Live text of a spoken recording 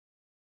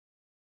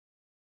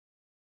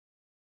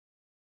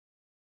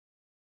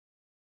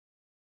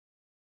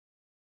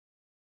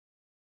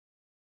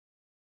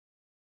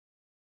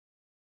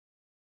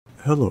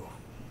Hello,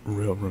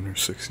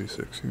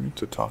 Railrunner66 here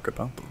to talk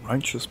about the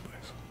righteous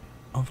bison.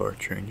 Of our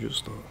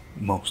changes, the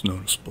most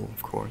noticeable,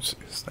 of course,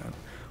 is that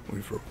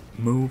we've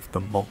removed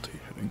the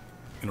multi-hitting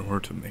in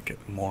order to make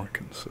it more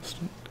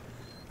consistent,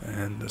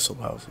 and this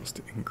allows us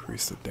to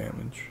increase the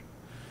damage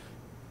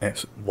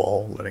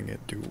while letting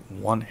it do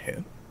one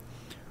hit,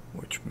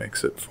 which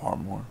makes it far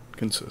more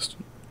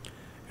consistent.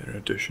 In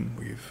addition,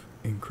 we've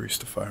increased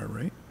the fire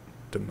rate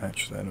to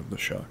match that of the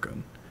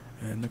shotgun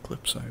and the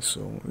clip size,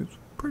 so it's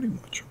pretty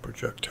much a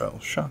projectile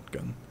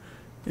shotgun,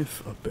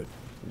 if a bit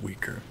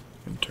weaker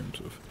in terms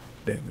of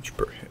damage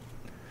per hit,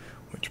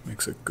 which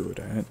makes it good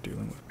at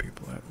dealing with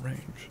people at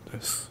range.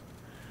 This,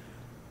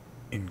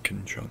 in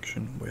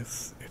conjunction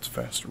with its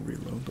faster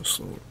reload,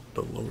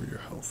 the lower your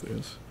health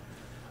is,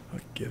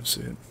 gives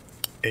it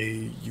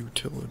a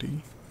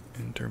utility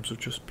in terms of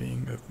just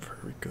being a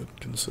very good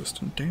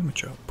consistent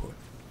damage output,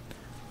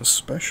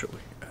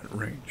 especially at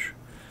range,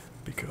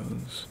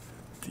 because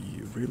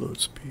the reload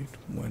speed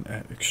when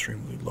at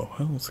extremely low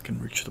health can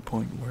reach the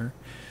point where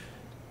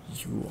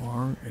you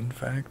are in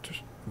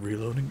fact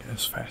reloading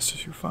as fast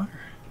as you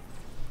fire.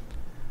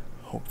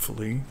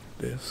 Hopefully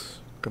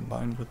this,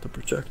 combined with the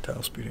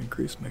projectile speed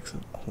increase, makes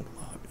it a whole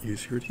lot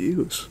easier to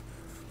use.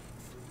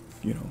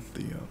 You know,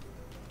 the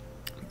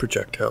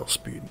projectile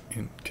speed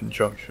in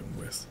conjunction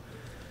with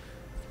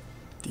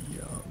the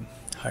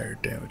higher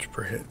damage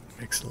per hit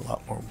makes it a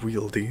lot more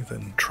wieldy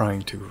than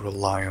trying to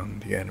rely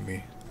on the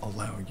enemy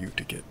allowing you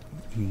to get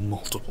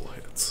multiple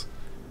hits.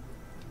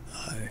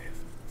 I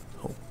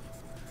hope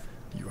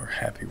you are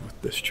happy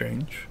with this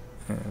change,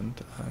 and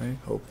I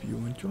hope you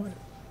enjoy it.